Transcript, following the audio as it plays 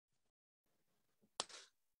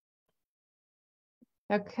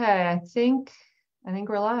Okay, I think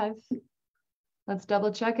we're live. Let's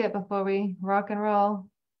double check it before we rock and roll.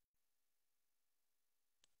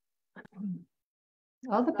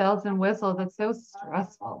 All the bells and whistles, it's so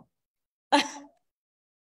stressful.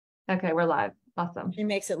 Okay, we're live. Awesome. She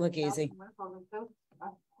makes it look easy.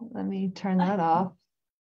 Let me turn that off.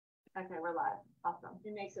 Okay, we're live. Awesome. She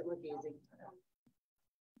makes it look easy.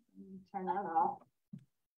 Turn that off.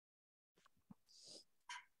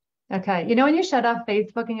 Okay, you know when you shut off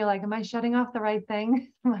Facebook and you're like, am I shutting off the right thing?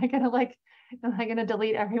 Am I gonna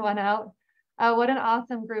delete everyone out? What an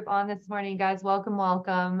awesome group on this morning, guys. Welcome,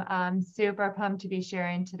 welcome. I'm super pumped to be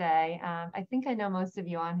sharing today. I think I know most of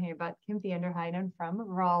you on here, but Kim Vanderheiden from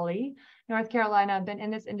Raleigh, North Carolina. I've been in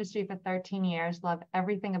this industry for 13 years, love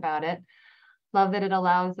everything about it. Love that it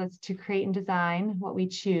allows us to create and design what we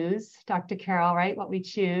choose. Dr. Carol, right? What we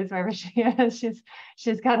choose, wherever she is,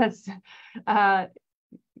 she's got us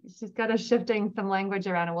shifting some language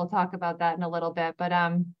around, and we'll talk about that in a little bit. But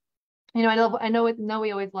you know, I know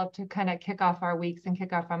we always love to kind of kick off our weeks and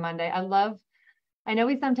kick off our Monday. I know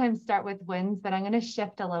we sometimes start with wins, but I'm going to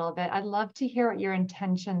shift a little bit. I'd love to hear what your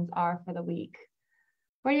intentions are for the week.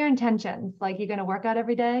 What are your intentions? Like, you're going to work out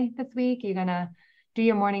every day this week? You're going to do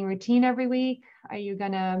your morning routine every week? Are you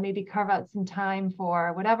going to maybe carve out some time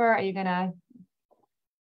for whatever? Are you going to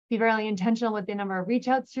be really intentional with the number of reach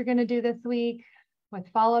outs you're going to do this week? With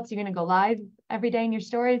follow-ups, you're going to go live every day in your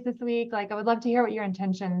stories this week. Like, I would love to hear what your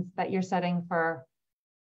intentions that you're setting for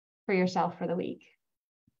yourself for the week.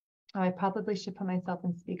 Oh, I probably should put myself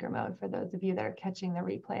in speaker mode for those of you that are catching the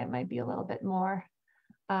replay. It might be a little bit more,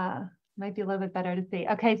 might be a little bit better to see.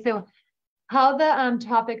 Okay, so how the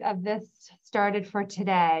topic of this started for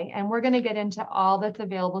today, and we're going to get into all that's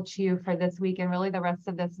available to you for this week and really the rest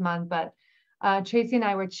of this month. But Tracy and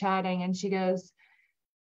I were chatting, and she goes,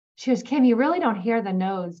 Kim, you really don't hear the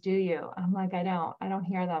no's, do you? I'm like, I don't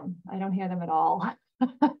hear them. I don't hear them at all.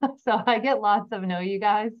 So I get lots of no, you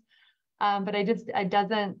guys. But it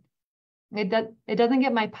doesn't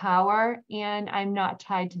get my power, and I'm not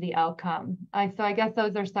tied to the outcome. So I guess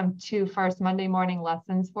those are some two first Monday morning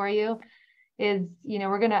lessons for you is, you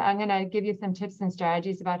know, I'm going to give you some tips and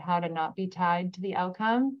strategies about how to not be tied to the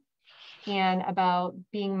outcome and about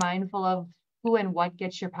being mindful of who and what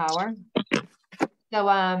gets your power. So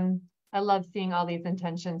I love seeing all these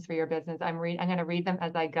intentions for your business. I'm going to read them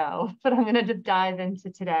as I go, but I'm going to just dive into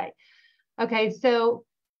today. Okay, so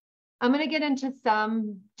I'm going to get into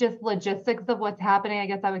some just logistics of what's happening. I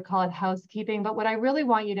guess I would call it housekeeping, but what I really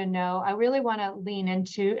want you to know, I really want to lean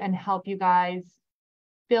into and help you guys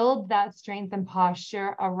build that strength and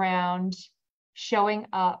posture around showing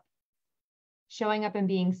up and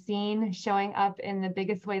being seen, showing up in the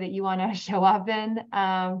biggest way that you want to show up in,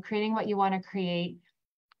 creating what you want to create.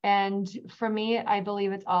 And for me, I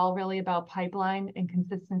believe it's all really about pipeline and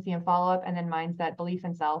consistency and follow-up, and then mindset, belief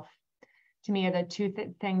in self. To me are the two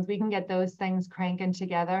things. We can get those things cranking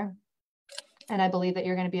together. And I believe that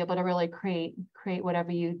you're going to be able to really create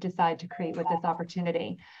whatever you decide to create with this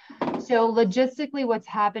opportunity. So logistically, what's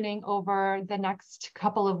happening over the next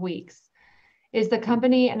couple of weeks is the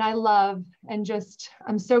company, and I'm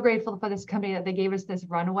so grateful for this company that they gave us this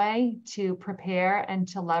runway to prepare and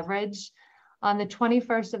to leverage. On the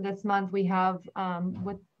 21st of this month, we have,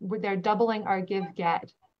 they're doubling our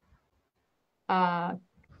give-get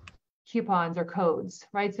coupons or codes,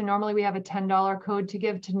 right? So normally we have a $10 code to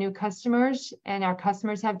give to new customers, and our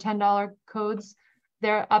customers have $10 codes.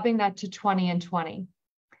 They're upping that to 20 and 20.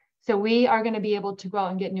 So we are going to be able to go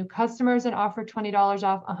out and get new customers and offer $20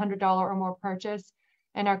 off a $100 or more purchase,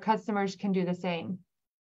 and our customers can do the same.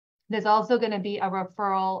 There's also going to be a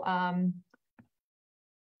referral,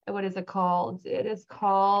 what is it called? It is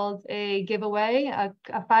called a giveaway, a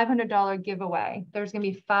 $500 giveaway. There's going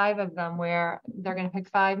to be 5 of them where they're going to pick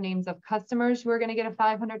 5 names of customers who are going to get a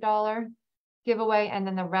 $500 giveaway, and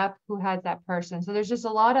then the rep who has that person. So there's just a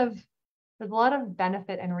lot of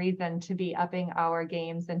benefit and reason to be upping our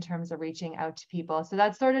games in terms of reaching out to people. So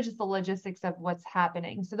that's sort of just the logistics of what's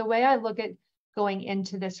happening. So the way I look at going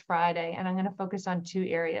into this Friday, and I'm going to focus on 2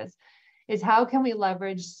 areas, is how can we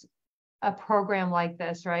leverage a program like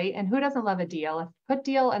this, right? And who doesn't love a deal? Put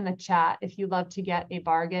deal in the chat if you love to get a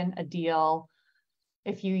bargain, a deal,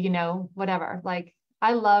 if you know, whatever. Like,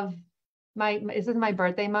 I love this is my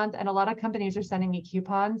birthday month, and a lot of companies are sending me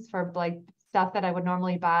coupons for like stuff that I would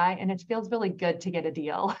normally buy, and it feels really good to get a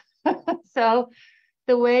deal. So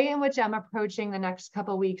the way in which I'm approaching the next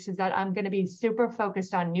couple of weeks is that I'm going to be super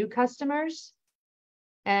focused on new customers,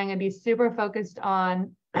 and I'm going to be super focused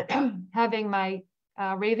on having my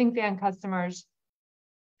raving fan customers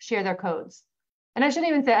share their codes. And I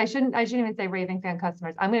shouldn't even say raving fan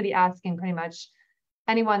customers. I'm going to be asking pretty much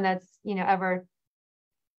anyone that's, ever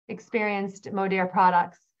experienced Modere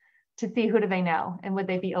products to see who do they know and would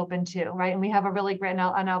they be open to, right? And we have a really great, and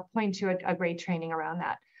I'll point to a great training around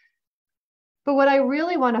that. But what I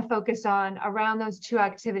really want to focus on around those two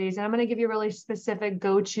activities, and I'm going to give you really specific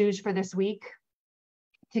go-tos for this week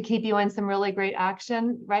to keep you in some really great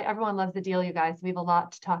action, right? Everyone loves the deal, you guys. We have a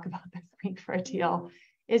lot to talk about this week for a deal,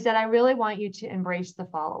 is that I really want you to embrace the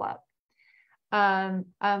follow-up.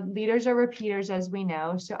 Leaders are repeaters, as we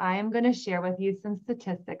know. So I am going to share with you some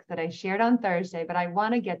statistics that I shared on Thursday, but I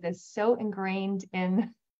want to get this so ingrained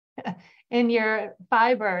in, in your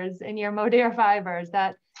fibers, in your Modere fibers,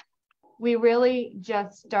 that we really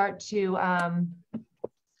just start to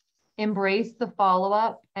embrace the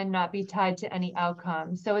follow-up and not be tied to any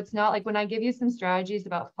outcome. So it's not like when I give you some strategies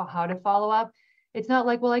about how to follow up, it's not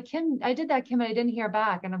like, well, I did that, Kim, and I didn't hear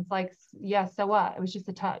back. And I'm like, yeah, so what? It was just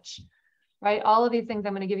a touch. Right? All of these things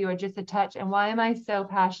I'm going to give you are just a touch. And why am I so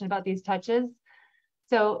passionate about these touches?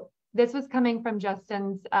 So this was coming from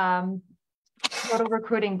Justin's Total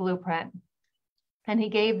Recruiting Blueprint. And he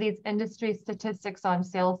gave these industry statistics on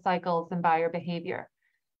sales cycles and buyer behavior.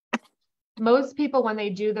 Most people, when they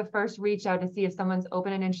do the first reach out to see if someone's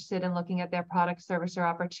open and interested in looking at their product, service, or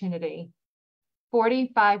opportunity,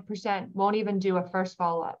 45% won't even do a first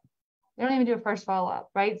follow-up. They don't even do a first follow-up,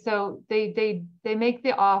 right? So they make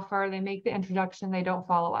the offer, they make the introduction, they don't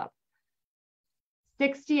follow up.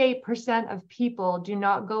 68% of people do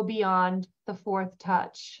not go beyond the fourth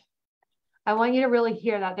touch. I want you to really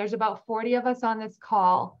hear that. There's about 40 of us on this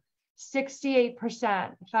call. 68%.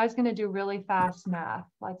 If I was going to do really fast math,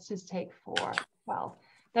 let's just take 4, 12.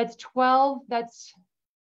 That's 12. That's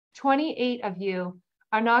 28 of you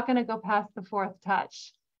are not going to go past the fourth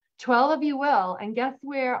touch. 12 of you will, and guess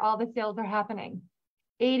where all the sales are happening?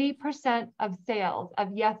 80% of sales,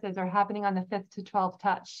 of yeses, are happening on the 5th to 12th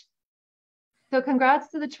touch. So congrats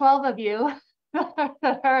to the 12 of you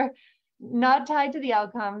that are not tied to the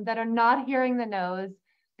outcome, that are not hearing the no's,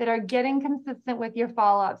 that are getting consistent with your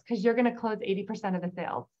follow-ups, because you're going to close 80% of the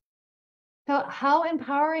sales. So how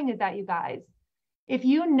empowering is that, you guys? If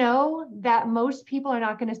you know that most people are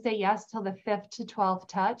not going to say yes till the 5th to 12th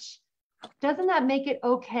touch, doesn't that make it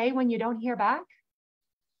okay when you don't hear back?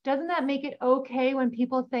 Doesn't that make it okay when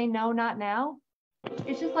people say no, not now?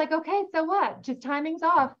 It's just like, okay, so what? Just timing's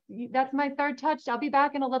off. That's my 3rd touch. I'll be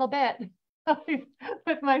back in a little bit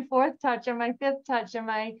with my 4th touch or my 5th touch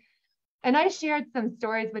and I shared some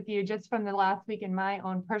stories with you just from the last week in my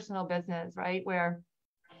own personal business, right? Where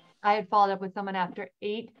I had followed up with someone after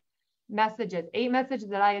 8 messages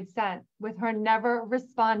that I had sent with her never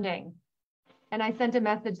responding. And I sent a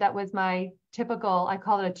message that was my typical, I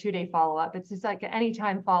call it a 2-day follow-up. It's just like an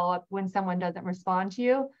anytime follow-up when someone doesn't respond to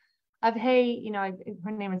you of, hey,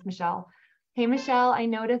 her name is Michelle. Hey, Michelle, I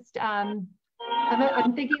noticed, I'm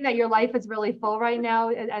thinking that your life is really full right now,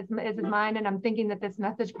 as is mine. And I'm thinking that this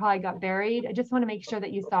message probably got buried. I just want to make sure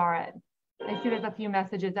that you saw it. I see there's a few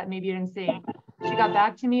messages that maybe you didn't see. She got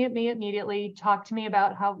back to me immediately, talked to me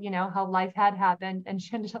about how life had happened, and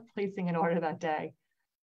she ended up placing an order that day.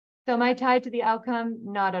 So am I tied to the outcome?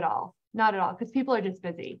 Not at all. Not at all, because people are just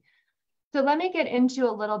busy. So let me get into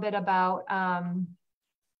a little bit about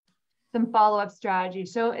some follow-up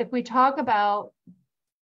strategies. So if we talk about,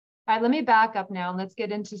 all right, let me back up now and let's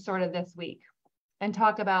get into sort of this week and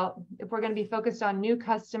talk about if we're going to be focused on new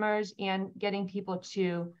customers and getting people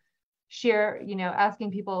to share,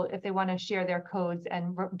 asking people if they want to share their codes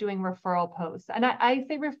and doing referral posts. And I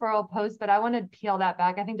say referral posts, but I want to peel that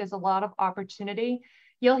back. I think there's a lot of opportunity.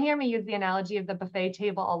 You'll hear me use the analogy of the buffet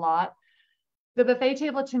table a lot. The buffet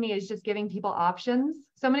table to me is just giving people options.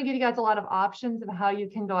 So I'm going to give you guys a lot of options of how you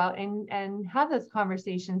can go out and have those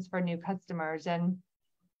conversations for new customers and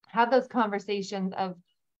have those conversations of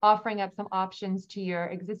offering up some options to your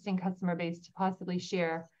existing customer base to possibly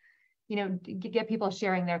share, get people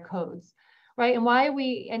sharing their codes, right? And why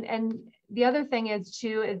and the other thing is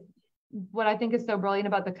too, is what I think is so brilliant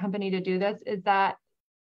about the company to do this is that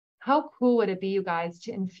how cool would it be, you guys,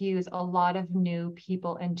 to infuse a lot of new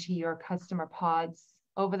people into your customer pods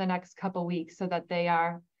over the next couple of weeks so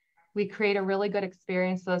that we create a really good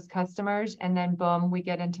experience for those customers. And then boom, we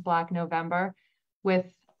get into Black November with,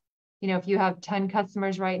 if you have 10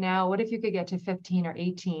 customers right now, what if you could get to 15 or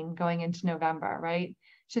 18 going into November, right?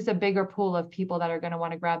 It's just a bigger pool of people that are going to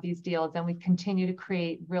want to grab these deals. And we continue to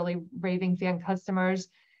create really raving fan customers.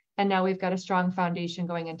 And now we've got a strong foundation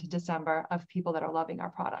going into December of people that are loving our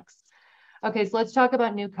products. Okay, so let's talk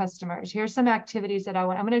about new customers. Here's some activities that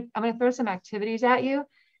I'm gonna throw some activities at you,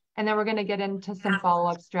 and then we're gonna get into some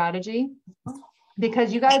follow-up strategy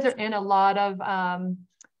because you guys are in a lot of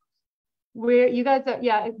Where you guys are,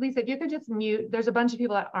 yeah, Lisa, if you could just mute, there's a bunch of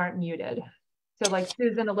people that aren't muted. So like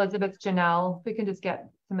Susan, Elizabeth, Janelle, if we can just get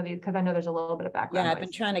some of these, because I know there's a little bit of background Yeah, I've noise.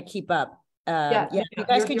 been trying to keep up. Yeah, You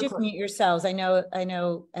guys could just mute yourselves. I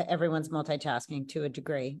know everyone's multitasking to a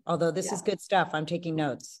degree, although this is good stuff. I'm taking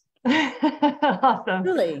notes. Awesome.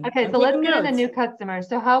 Really? Okay, I'm so let's taking get into notes. new customers.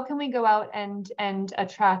 So how can we go out and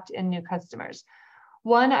attract in new customers?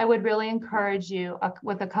 One, I would really encourage you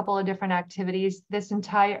with a couple of different activities. This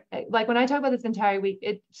entire, like when I talk about this entire week,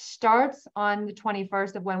 it starts on the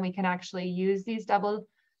 21st of when we can actually use these double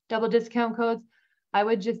discount codes. I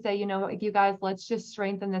would just say, you know, you guys, let's just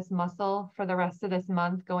strengthen this muscle for the rest of this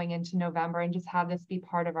month going into November and just have this be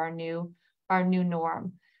part of our new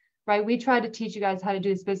norm, right? We try to teach you guys how to do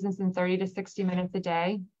this business in 30 to 60 minutes a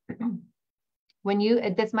day.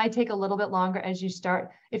 This might take a little bit longer as you start.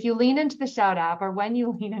 If you lean into the Shout app, or when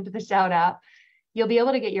you lean into the Shout app, you'll be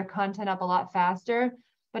able to get your content up a lot faster.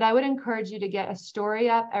 But I would encourage you to get a story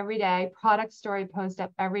up every day, product story post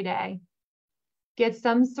up every day. Get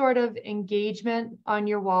some sort of engagement on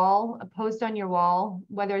your wall, a post on your wall,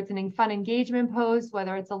 whether it's a fun engagement post,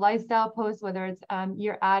 whether it's a lifestyle post, whether it's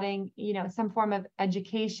you're adding, you know, some form of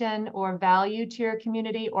education or value to your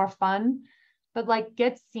community or fun. But like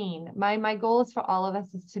get seen. My goal is for all of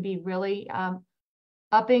us is to be really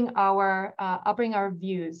upping our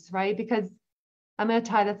views, right? Because I'm going to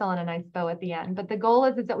tie this all in a nice bow at the end. But the goal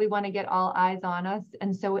is that we want to get all eyes on us,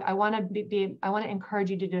 and so I want to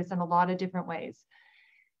encourage you to do this in a lot of different ways.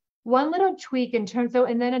 One little tweak in terms of,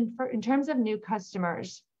 and then in terms of new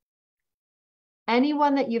customers,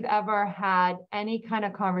 anyone that you've ever had any kind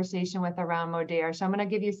of conversation with around Modere. So I'm going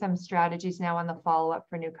to give you some strategies now on the follow-up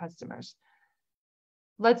for new customers.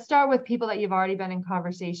 Let's start with people that you've already been in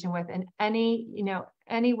conversation with in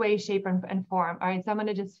any way, shape, and form. All right, so I'm going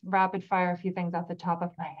to just rapid fire a few things off the top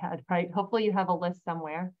of my head, right? Hopefully you have a list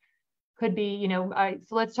somewhere. Could be, all right,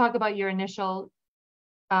 so let's talk about your initial,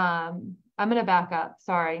 I'm going to back up.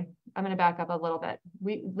 Sorry, I'm going to back up a little bit.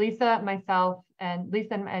 Lisa, myself, and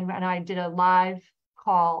Lisa and I did a live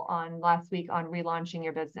call on last week on relaunching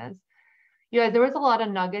your business. You guys, there was a lot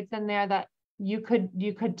of nuggets in there that you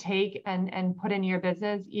could take and put in your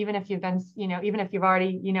business, even if you've been, even if you've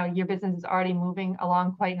already, your business is already moving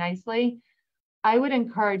along quite nicely. I would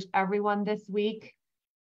encourage everyone this week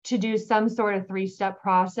to do some sort of 3-step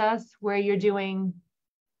process where you're doing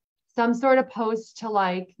some sort of post to,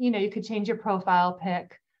 like, you could change your profile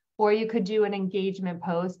pic, or you could do an engagement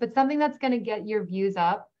post, but something that's going to get your views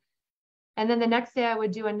up. And then the next day I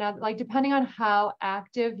would do another, like, depending on how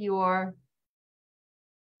active your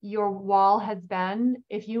wall has been,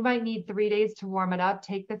 if you might need 3 days to warm it up,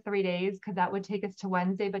 take the 3 days, because that would take us to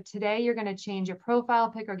Wednesday. But today you're going to change your profile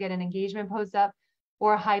pic or get an engagement post up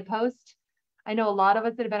or a high post. I know a lot of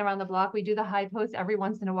us that have been around the block, we do the high post every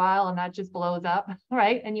once in a while and that just blows up,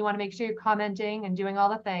 right? And you want to make sure you're commenting and doing all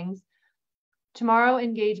the things. Tomorrow,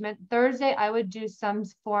 engagement. Thursday, I would do some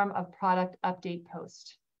form of product update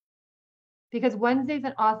post, because Wednesday's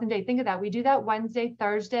an awesome day. Think of that. We do that Wednesday,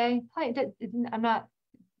 Thursday. I'm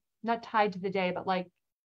not tied to the day, but like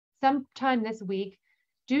sometime this week,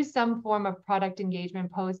 do some form of product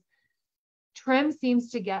engagement post. Trim seems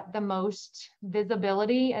to get the most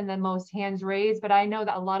visibility and the most hands raised, but I know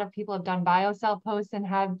that a lot of people have done BioCell posts and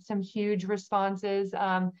have some huge responses.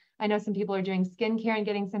 I know some people are doing skincare and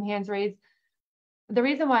getting some hands raised. The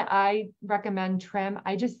reason why I recommend Trim,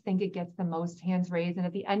 I just think it gets the most hands raised. And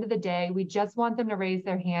at the end of the day, we just want them to raise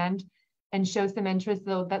their hand and show some interest,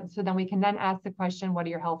 so then we can then ask the question, what are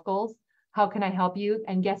your health goals? How can I help you?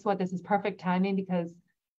 And guess what? This is perfect timing, because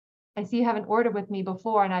I see you haven't ordered with me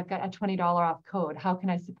before and I've got a $20 off code. How can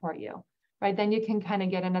I support you? Right? Then you can kind of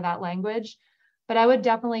get into that language. But I would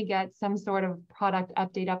definitely get some sort of product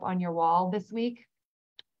update up on your wall this week.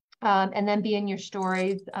 And then be in your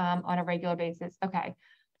stories on a regular basis. Okay.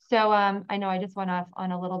 So I know I just went off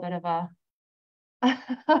on a little bit of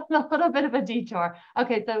a detour.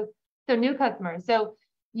 Okay, so new customers. So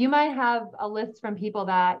you might have a list from people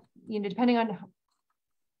that, depending on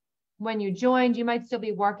when you joined, you might still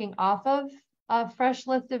be working off of a fresh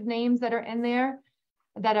list of names that are in there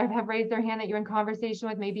that have raised their hand that you're in conversation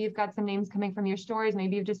with. Maybe you've got some names coming from your stories.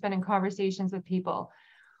 Maybe you've just been in conversations with people.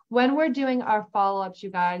 When we're doing our follow-ups, you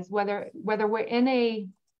guys, whether we're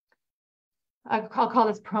in I'll call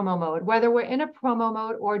this promo mode, whether we're in a promo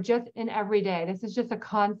mode or just in everyday, this is just a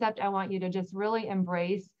concept I want you to just really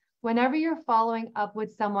embrace. Whenever you're following up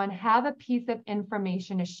with someone, have a piece of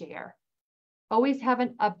information to share. Always have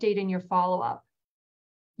an update in your follow-up.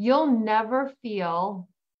 You'll never feel,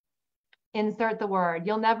 insert the word,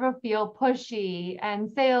 you'll never feel pushy and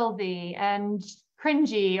salesy and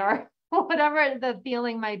cringy or whatever the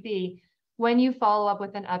feeling might be when you follow up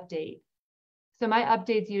with an update. So my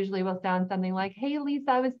updates usually will sound something like, hey,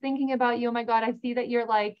 Lisa, I was thinking about you. Oh my God, I see that you're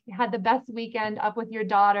like had the best weekend up with your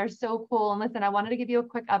daughter. So cool. And listen, I wanted to give you a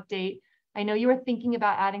quick update. I know you were thinking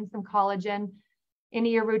about adding some collagen into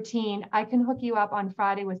your routine. I can hook you up on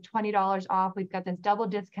Friday with $20 off. We've got this double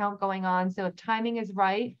discount going on. So if timing is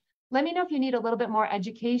right, let me know if you need a little bit more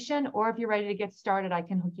education, or if you're ready to get started, I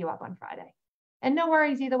can hook you up on Friday. And no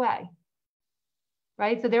worries either way.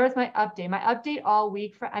 Right? So there was my update. My update all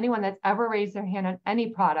week for anyone that's ever raised their hand on any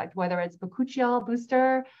product, whether it's Bakuchiol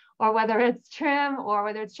Booster, or whether it's Trim, or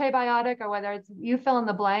whether it's Trebiotic, or whether it's you fill in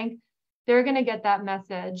the blank, they're going to get that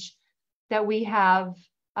message that we have,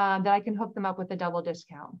 that I can hook them up with a double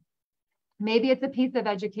discount. Maybe it's a piece of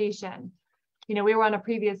education. You know, we were on a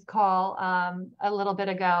previous call a little bit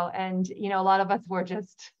ago, and, you know, a lot of us were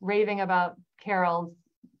just raving about Carol's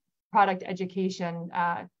product education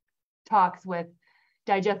talks with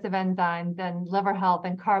digestive enzymes and liver health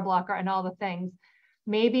and carb blocker and all the things.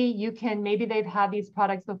 Maybe they've had these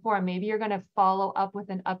products before. Maybe you're going to follow up with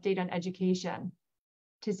an update on education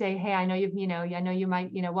to say, hey, I know I know you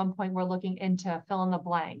might, at one point we're looking into fill in the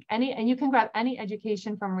blank. And you can grab any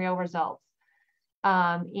education from Real Results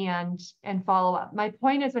and follow up. My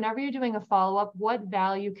point is, whenever you're doing a follow-up, what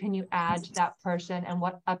value can you add to that person and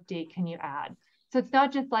what update can you add? So it's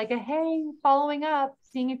not just like a, hey, following up,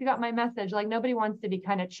 seeing if you got my message. Like, nobody wants to be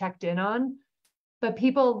kind of checked in on, but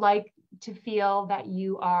people like to feel that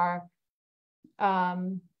you are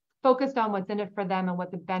focused on what's in it for them and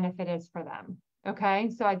what the benefit is for them. Okay.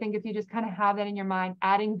 So I think if you just kind of have that in your mind,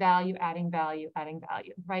 adding value,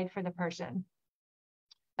 right, for the person.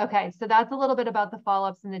 Okay. So that's a little bit about the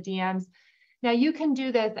follow-ups and the DMs. Now you can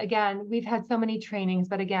do this again. We've had so many trainings,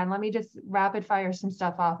 but again, let me just rapid fire some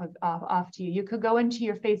stuff off to you. You could go into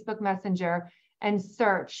your Facebook Messenger and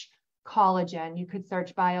search collagen. You could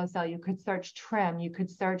search BioCell. You could search Trim. You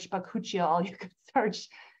could search Bakuchiol. You could search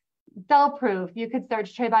Cell Proof. You could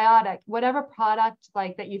search Trebiotic. Whatever product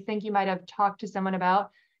like that you think you might have talked to someone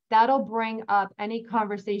about, that'll bring up any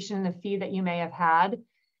conversation in the feed that you may have had.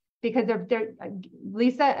 Because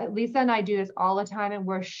Lisa and I do this all the time, and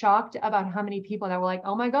we're shocked about how many people that were like,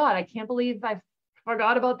 oh my God, I can't believe I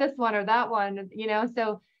forgot about this one or that one,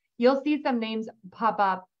 so you'll see some names pop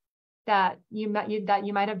up that you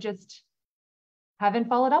might have just haven't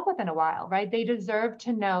followed up with in a while, right? They deserve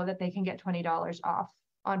to know that they can get $20 off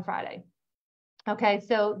on Friday. Okay,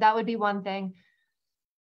 so that would be one thing.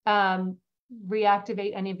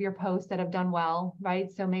 Reactivate any of your posts that have done well,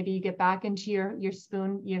 right? So maybe you get back into your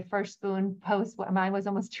first spoon post. Mine was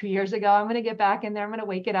almost 2 years ago. I'm going to get back in there. I'm going to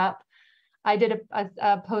wake it up. I did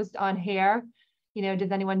a post on hair.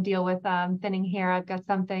 Does anyone deal with thinning hair? I've got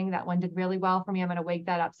something. That one did really well for me. I'm going to wake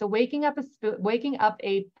that up. So waking up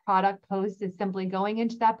a product post is simply going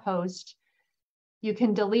into that post. You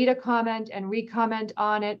can delete a comment and re-comment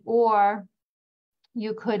on it, or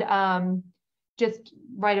you could just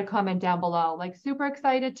write a comment down below, like, super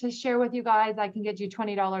excited to share with you guys, I can get you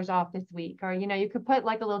 $20 off this week. Or, you could put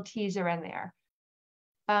like a little teaser in there.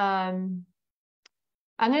 I'm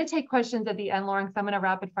going to take questions at the end, Lauren, because I'm going to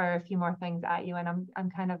rapid fire a few more things at you. And I'm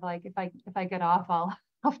kind of like, if I get off, I'll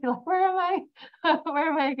be like, where am I?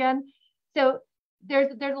 Where am I again? So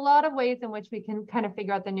there's a lot of ways in which we can kind of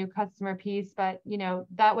figure out the new customer piece, but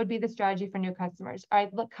that would be the strategy for new customers. All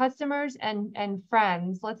right, look, customers and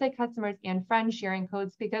friends, let's say customers and friends sharing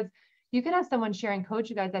codes, because you can have someone sharing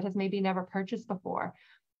codes, you guys, that has maybe never purchased before.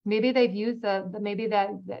 Maybe they've used maybe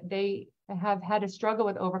that they have had a struggle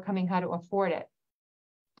with overcoming how to afford it.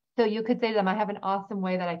 So you could say to them, I have an awesome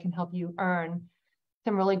way that I can help you earn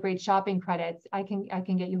some really great shopping credits. I can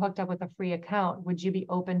get you hooked up with a free account. Would you be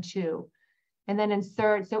open to? And then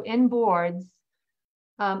insert, so in boards,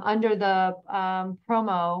 under the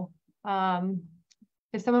promo,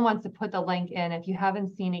 if someone wants to put the link in, if you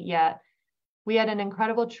haven't seen it yet, we had an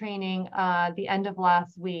incredible training the end of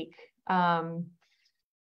last week.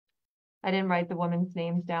 I didn't write the women's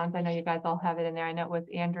names down, so I know you guys all have it in there. I know it was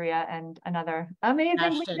Andrea and another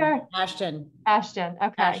amazing leader. Ashton.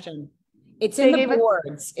 Okay. Ashton. It's in the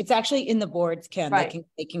boards. It's actually in the boards, Ken. Right.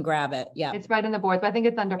 They can grab it. Yeah. It's right in the boards, but I think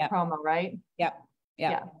it's under promo, right? Yep.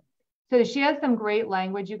 Yeah. So she has some great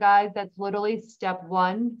language, you guys. That's literally step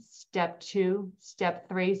 1, step 2, step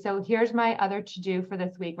 3. So here's my other to do for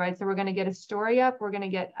this week, right? So we're going to get a story up. We're going to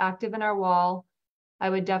get active in our wall. I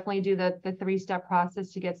would definitely do the 3-step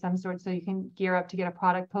process to get some sort, so you can gear up to get a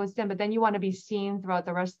product post in, but then you want to be seen throughout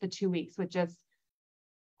the rest of the 2 weeks with just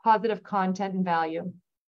positive content and value.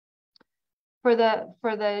 For the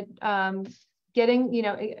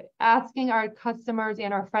getting, asking our customers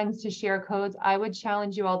and our friends to share codes, I would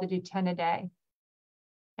challenge you all to do 10 a day.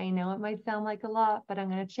 I know it might sound like a lot, but I'm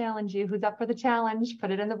going to challenge you. Who's up for the challenge?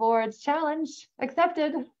 Put it in the boards. Challenge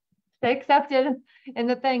accepted. Say accepted in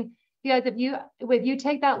the thing. You guys, if you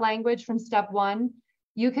take that language from step 1,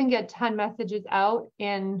 you can get 10 messages out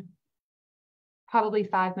in probably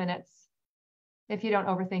 5 minutes if you don't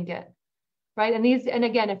overthink it, right? And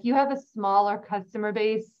again, if you have a smaller customer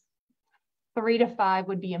base, 3 to 5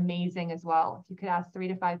 would be amazing as well. If you could ask 3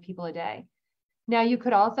 to 5 people a day. Now you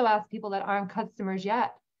could also ask people that aren't customers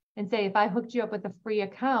yet and say, if I hooked you up with a free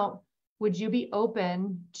account, would you be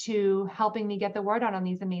open to helping me get the word out on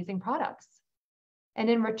these amazing products? And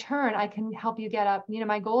in return, I can help you get up.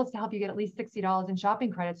 My goal is to help you get at least $60 in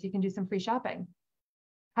shopping credits so you can do some free shopping.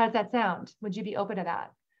 How does that sound? Would you be open to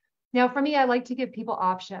that? Now, for me, I like to give people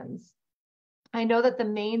options. I know that the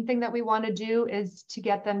main thing that we want to do is to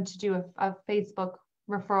get them to do a Facebook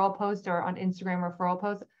referral post or on Instagram referral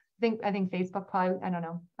post. I think Facebook probably, I don't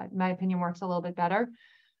know, my opinion works a little bit better.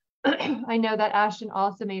 I know that Ashton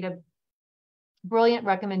also made a brilliant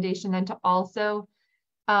recommendation then to also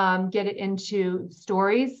get it into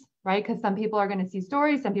stories, right? Because some people are going to see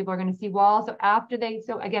stories, some people are going to see walls.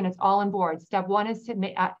 So again, it's all on board. Step 1 is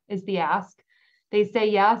the ask. They say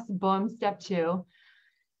yes, boom, step 2.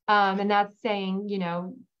 And that's saying,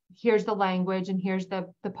 here's the language and here's the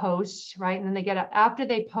post, right? And then they get it after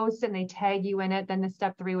they post it and they tag you in it. Then the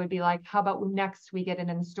step 3 would be like, how about next we get it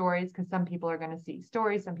in the stories? Because some people are going to see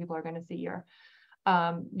stories, some people are going to see your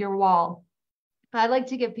wall. I like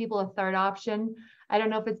to give people a third option. I don't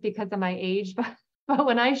know if it's because of my age, but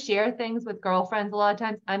when I share things with girlfriends, a lot of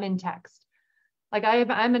times I'm in text. Like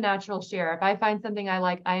I'm a natural sharer. If I find something I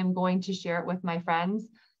like, I am going to share it with my friends.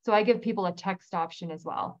 So I give people a text option as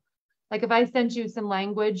well. Like if I sent you some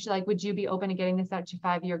language, like, would you be open to getting this out to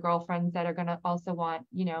 5 of your girlfriends that are going to also want,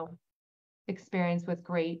 experience with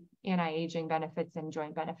great anti-aging benefits and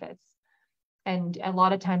joint benefits? And a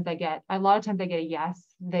lot of times I get a yes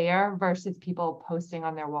there versus people posting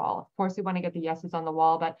on their wall. Of course, we want to get the yeses on the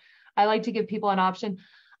wall, but I like to give people an option.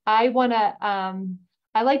 I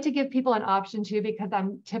like to give people an option too, because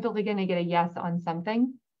I'm typically going to get a yes on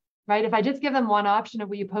something, right? If I just give them one option of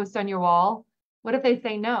will you post on your wall, what if they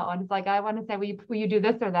say no? And it's like, I want to say, will you do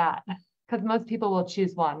this or that? Because most people will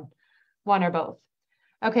choose one or both.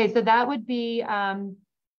 Okay, so that would be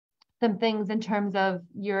some things in terms of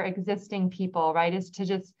your existing people, right? Is to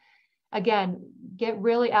just, again, get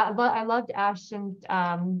really, I loved Ashton's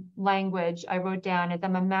language I wrote down is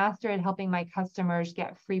I'm a master at helping my customers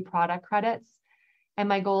get free product credits. And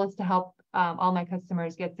my goal is to help all my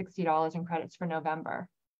customers get $60 in credits for November.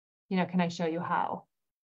 Can I show you how?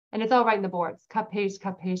 And it's all right in the boards, cut, paste,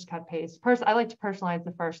 cut, paste, cut, paste. I like to personalize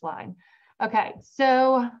the first line. Okay,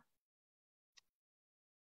 so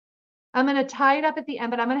I'm going to tie it up at the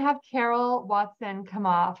end, but I'm going to have Carol Watson come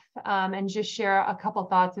off and just share a couple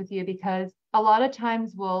thoughts with you, because a lot of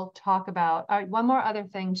times we'll talk about, all right, one more other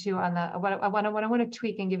thing too on what I want to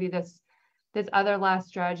tweak and give you this other last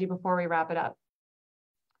strategy before we wrap it up.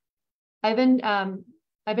 I've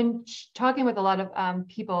been talking with a lot of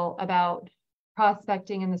people about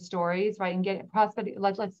prospecting in the stories, right? And get prospecting.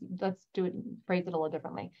 Let's do it, phrase it a little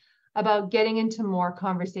differently, about getting into more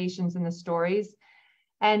conversations in the stories.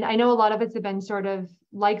 And I know a lot of it's been sort of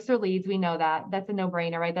likes or leads. We know that's a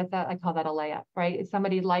no-brainer, right? I call that a layup, right? If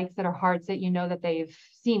somebody likes it or hearts it, that they've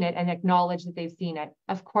seen it and acknowledge that they've seen it.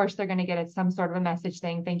 Of course, they're going to get some sort of a message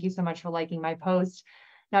saying, thank you so much for liking my post.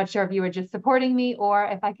 Not sure if you were just supporting me or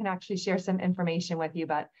if I can actually share some information with you,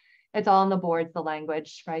 but it's all in the boards, the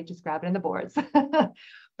language, right? Just grab it in the boards.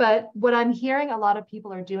 But what I'm hearing a lot of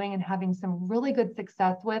people are doing and having some really good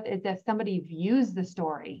success with is if somebody views the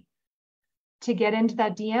story, to get into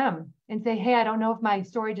that DM and say, hey, I don't know if my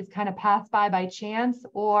story just kind of passed by chance,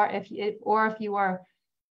 or if you are,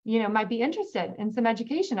 might be interested in some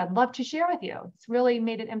education, I'd love to share with you. It's really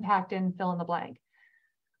made an impact in fill in the blank.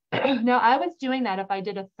 Now, I was doing that if I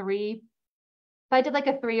did like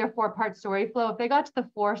a 3 or 4 part story flow. If they got to the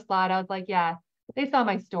 4th slide, I was like, yeah, they saw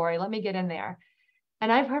my story. Let me get in there.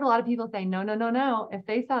 And I've heard a lot of people say, no. If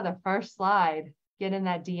they saw the first slide, get in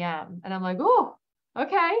that DM. And I'm like, oh,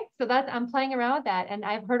 okay. So I'm playing around with that. And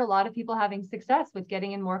I've heard a lot of people having success with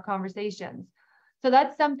getting in more conversations. So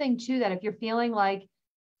that's something too, that if you're feeling like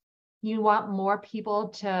you want more people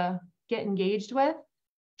to get engaged with,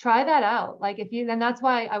 try that out. And that's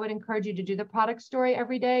why I would encourage you to do the product story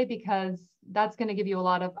every day, because that's going to give you a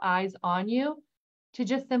lot of eyes on you to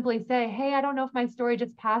just simply say, hey, I don't know if my story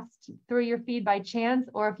just passed through your feed by chance,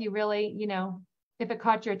 or if you really, if it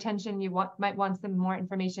caught your attention, you might want some more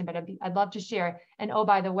information, but I'd love to share. And oh,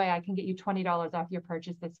 by the way, I can get you $20 off your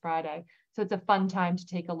purchase this Friday. So it's a fun time to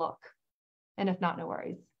take a look. And if not, no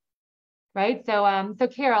worries. right? So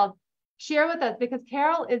Carol, share with us, because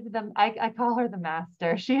Carol is I call her the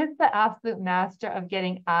master. She is the absolute master of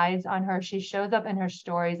getting eyes on her. She shows up in her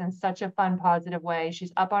stories in such a fun, positive way.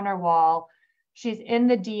 She's up on her wall. She's in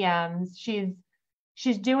the DMs.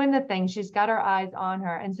 She's doing the thing. She's got her eyes on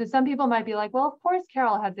her. And so some people might be like, well, of course,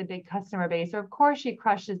 Carol has a big customer base, or of course she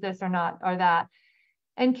crushes this or not, or that.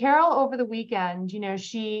 And Carol, over the weekend,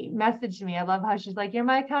 she messaged me. I love how she's like, you're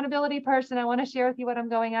my accountability person. I want to share with you what I'm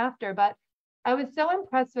going after. But I was so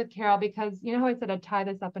impressed with Carol because, how I said I'd tie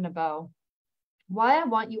this up in a bow. Why I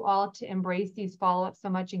want you all to embrace these follow-ups so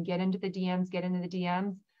much and get into the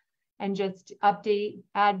DMs, and just update,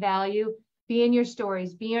 add value, be in your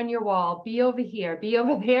stories, be on your wall, be over here, be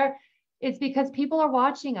over there. It's because people are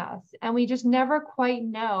watching us and we just never quite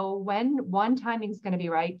know when, one, timing is going to be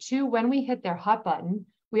right. Two, when we hit their hot button.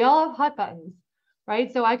 We all have hot buttons,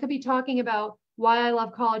 right? So I could be talking about why I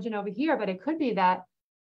love collagen over here, but it could be that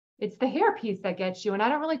it's the hair piece that gets you. And I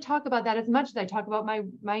don't really talk about that as much as I talk about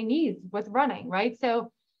my knees with running, right?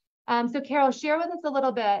 So Carol, share with us a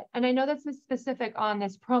little bit. And I know this is specific on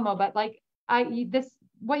this promo, but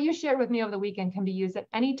what you shared with me over the weekend can be used at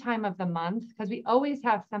any time of the month, because we always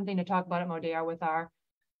have something to talk about at Modere with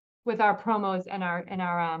our promos and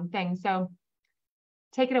our things. So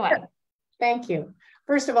take it away. Thank you.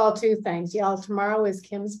 First of all, two things. Y'all, tomorrow is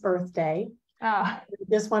Kim's birthday. I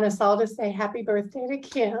just want us all to say happy birthday to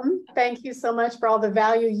Kim. Thank you so much for all the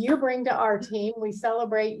value you bring to our team. We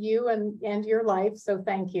celebrate you and your life, so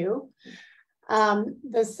thank you.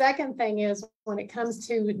 The second thing is, when it comes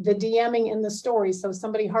to the DMing in the story, so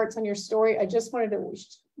somebody hearts on your story, I just wanted to,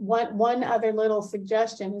 one other little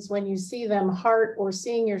suggestion is, when you see them heart or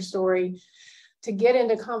seeing your story, to get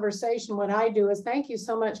into conversation, what I do is, thank you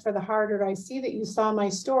so much for the heart, or I see that you saw my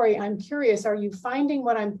story. I'm curious, are you finding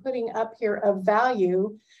what I'm putting up here of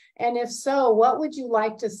value? And if so, what would you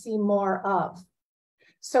like to see more of?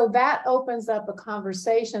 So that opens up a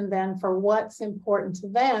conversation then for what's important to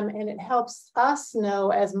them. And it helps us know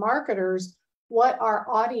as marketers what our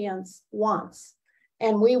audience wants.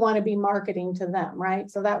 And we want to be marketing to them, right?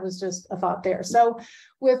 So that was just a thought there. So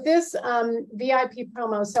with this VIP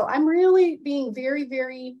promo, so I'm really being very,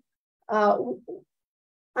 very, I'm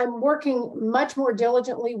working much more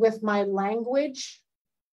diligently with my language,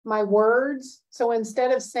 my words. So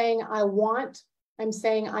instead of saying I want, I'm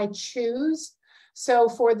saying I choose. So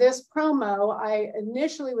for this promo, I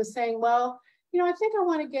initially was saying, well, I think I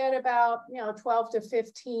want to get about, 12 to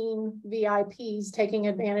 15 VIPs taking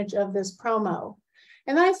advantage of this promo.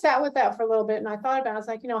 And then I sat with that for a little bit and I thought about it. I was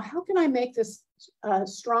like, how can I make this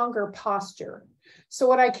stronger posture? So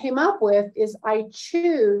what I came up with is, I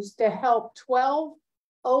choose to help 12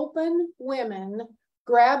 open women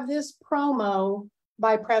grab this promo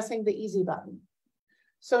by pressing the easy button.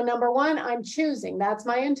 So number one, I'm choosing, that's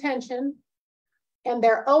my intention. And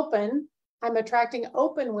they're open. I'm attracting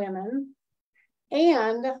open women.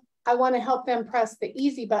 And I want to help them press the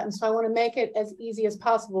easy button. So I want to make it as easy as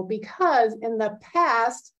possible, because in the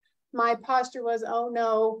past, my posture was, oh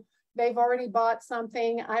no, they've already bought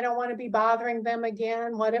something. I don't want to be bothering them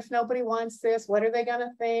again. What if nobody wants this? What are they going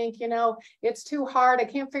to think? It's too hard. I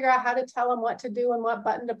can't figure out how to tell them what to do and what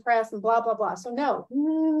button to press and blah, blah, blah. So no,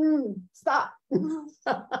 stop.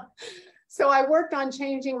 So I worked on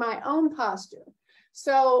changing my own posture.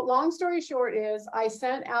 So long story short is, I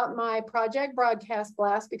sent out my Project Broadcast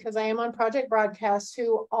blast, because I am on Project Broadcast,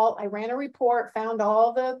 I ran a report, found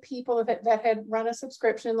all the people that had run a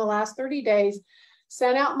subscription in the last 30 days,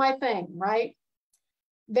 sent out my thing, right?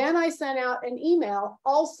 Then I sent out an email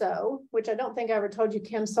also, which I don't think I ever told you,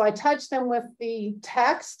 Kim. So I touched them with the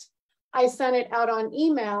text. I sent it out on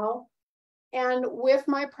email. And with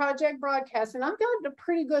my Project Broadcast, and I've got a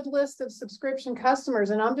pretty good list of subscription customers,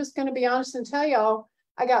 and I'm just going to be honest and tell y'all,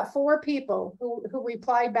 I got 4 people who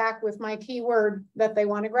replied back with my keyword that they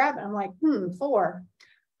want to grab it. I'm like, 4.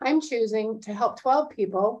 I'm choosing to help 12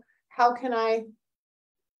 people. How can I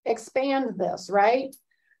expand this, right?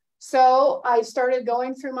 So I started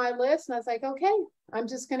going through my list and I was like, okay, I'm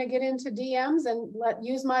just going to get into DMs and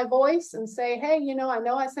use my voice and say, hey, I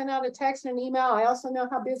know I sent out a text and an email. I also know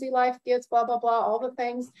how busy life gets, blah, blah, blah, all the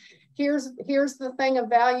things. Here's the thing of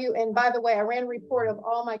value. And by the way, I ran a report of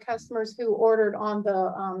all my customers who ordered on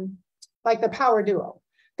the, like the Power Duo.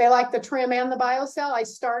 They like the trim and the BioCell. I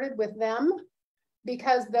started with them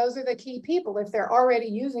because those are the key people if they're already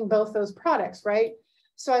using both those products, right?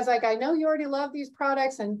 So I was like, I know you already love these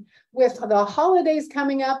products, and with the holidays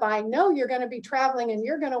coming up, I know you're going to be traveling and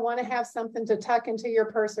you're going to want to have something to tuck into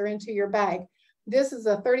your purse or into your bag. This is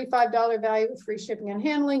a $35 value with free shipping and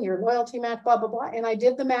handling, your loyalty match, blah, blah, blah. And I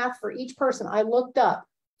did the math for each person. I looked up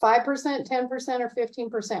 5%, 10%, or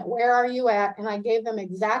 15%. Where are you at? And I gave them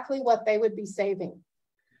exactly what they would be saving.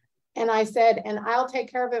 And I said, and I'll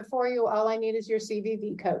take care of it for you. All I need is your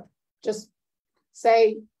CVV code. Just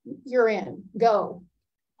say you're in, go.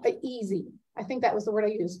 Easy. I think that was the word I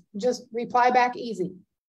used. Just reply back easy.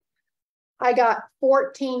 I got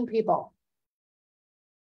 14 people.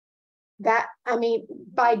 That, I mean,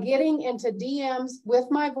 by getting into DMs with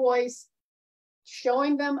my voice,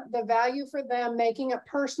 showing them the value for them, making it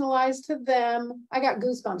personalized to them. I got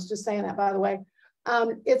goosebumps just saying that, by the way.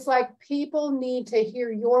 It's like people need to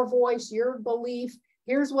hear your voice, your belief.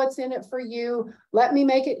 Here's what's in it for you. Let me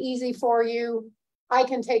make it easy for you. I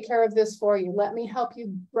can take care of this for you. Let me help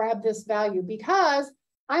you grab this value, because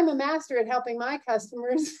I'm a master at helping my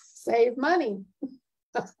customers save money.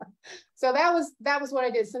 So that was what I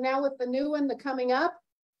did. So now with the new one, the coming up,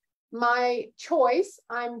 my choice,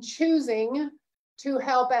 I'm choosing to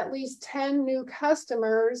help at least 10 new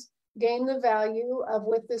customers gain the value of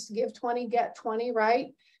with this give 20, get 20,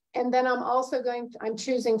 right? And then I'm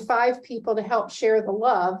choosing 5 people to help share the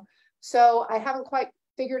love. So I haven't quite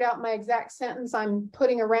figured out my exact sentence I'm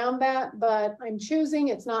putting around that, but I'm choosing.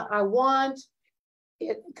 It's not I want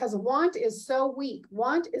it, because want is so weak.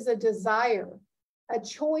 Want is a desire. A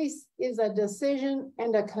choice is a decision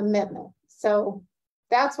and a commitment. So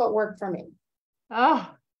that's what worked for me. Oh,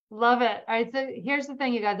 love it. All right. So here's the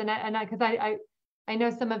thing, you guys, because I know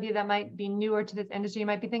some of you that might be newer to this industry, you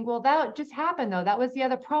might be thinking, well, that just happened though. That was the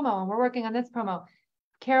other promo and we're working on this promo.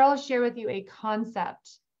 Carol shared with you a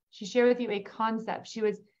concept. She shared with you a concept.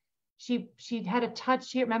 She had a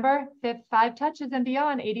touch here. Remember, 5 touches and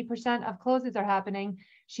beyond, 80% of closes are happening.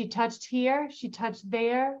 She touched here. She touched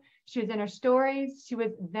there. She was in her stories. She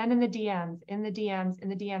was then in the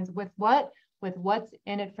DMs with what? With what's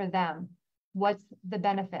in it for them. What's the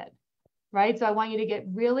benefit, right? So I want you to get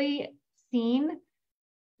really seen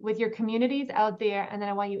with your communities out there. And then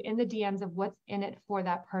I want you in the DMs of what's in it for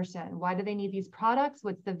that person. Why do they need these products?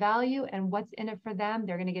 What's the value and what's in it for them?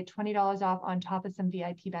 They're going to get $20 off on top of some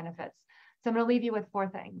VIP benefits. So I'm going to leave you with 4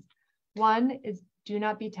 things. 1 is do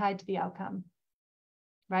not be tied to the outcome,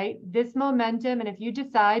 right? This momentum. And if you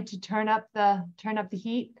decide to turn up the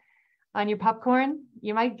heat on your popcorn,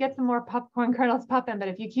 you might get some more popcorn kernels popping, but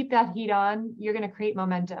if you keep that heat on, you're going to create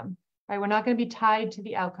momentum, right? We're not going to be tied to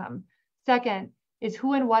the outcome. 2nd is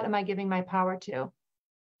who and what am I giving my power to?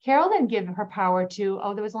 Carol didn't give her power to,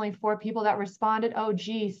 oh, there was only 4 people that responded. Oh,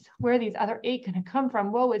 geez, where are these other 8 going to come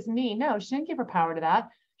from? Woe is me. No, she didn't give her power to that.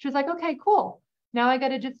 She was like, okay, cool. Now I got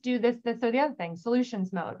to just do this, or the other thing,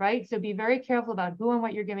 solutions mode, right? So be very careful about who and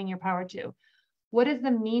what you're giving your power to. What is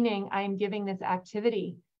the meaning I am giving this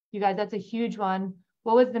activity? You guys, that's a huge one.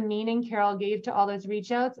 What was the meaning Carol gave to all those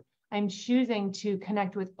reach outs? I'm choosing to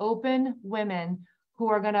connect with open women who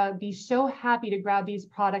are going to be so happy to grab these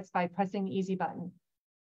products by pressing the easy button.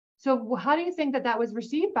 So how do you think that was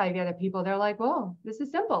received by the other people? They're like, whoa, this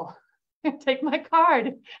is simple. Take my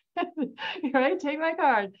card, right? Take my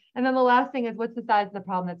card. And then the last thing is, what's the size of the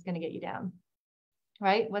problem that's going to get you down,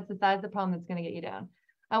 right? What's the size of the problem that's going to get you down?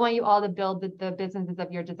 I want you all to build the businesses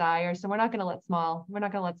of your desire. So we're not going to let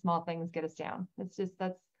small things get us down.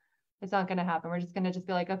 It's not going to happen. We're just going to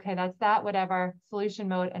be like, okay, that's that, whatever, solution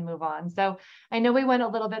mode, and move on. So I know we went a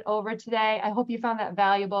little bit over today. I hope you found that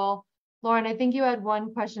valuable. Lauren, I think you had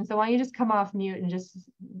one question. So why don't you just come off mute and just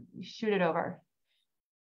shoot it over?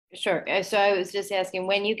 Sure. So I was just asking,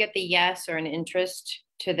 when you get the yes or an interest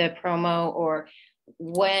to the promo, or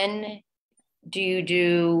when do you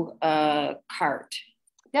do a cart?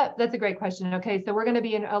 Yeah, that's a great question. Okay, so we're going to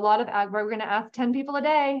be in a lot of, we're going to ask 10 people a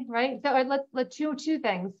day, right? So let's two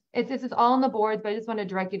things. This is all on the boards, but I just want to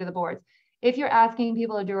direct you to the boards. If you're asking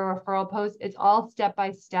people to do a referral post, it's all step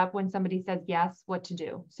by step when somebody says yes, what to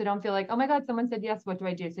do. So don't feel like, oh my God, someone said yes, what do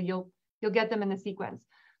I do? So you'll get them in the sequence.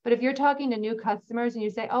 But if you're talking to new customers and you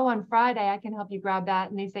say, oh, on Friday, I can help you grab that,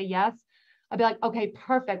 and they say yes, I'll be like, okay,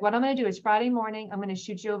 perfect. What I'm going to do is Friday morning, I'm going to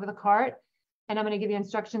shoot you over the cart, and I'm going to give you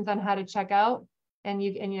instructions on how to check out. And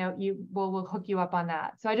we'll hook you up on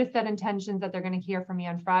that. So I just set intentions that they're going to hear from me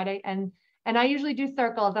on Friday. And I usually do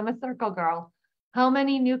circles. I'm a circle girl. How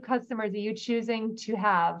many new customers are you choosing to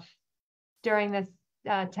have during this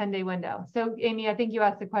 10-day window? So Amy, I think you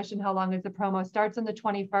asked the question, how long is the promo? Starts on the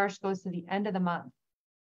 21st, goes to the end of the month.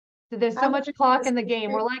 So there's so much clock in the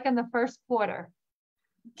game. We're like in the first quarter.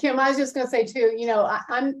 Kim, I was just going to say too,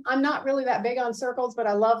 I'm not really that big on circles, but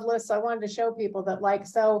I love lists. I wanted to show people that,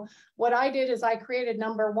 so what I did is I created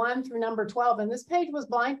number 1 through number 12, and this page was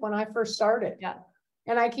blank when I first started. Yeah.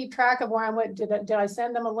 And I keep track of where I went. Did I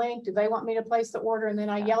send them a link? Do they want me to place the order? And then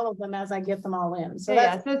I yellow them as I get them all in. So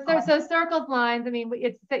yeah, so circles, lines. I mean,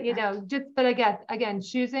 it's that, you know, just, but I guess, again,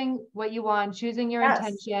 choosing what you want, choosing your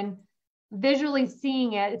intention, visually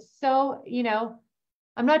seeing it. It's so, you know,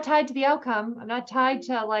 I'm not tied to the outcome. I'm not tied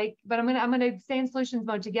to like, but I'm gonna stay in solutions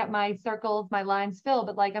mode to get my circles, my lines filled,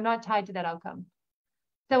 but like, I'm not tied to that outcome.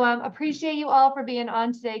 So appreciate you all for being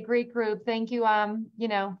on today. Great group. Thank you, you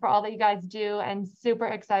know, for all that you guys do, and super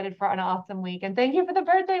excited for an awesome week. And thank you for the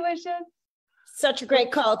birthday wishes. Such a great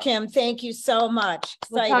call, Kim. Thank you so much.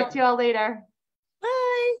 We'll talk to you all later.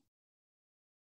 Bye.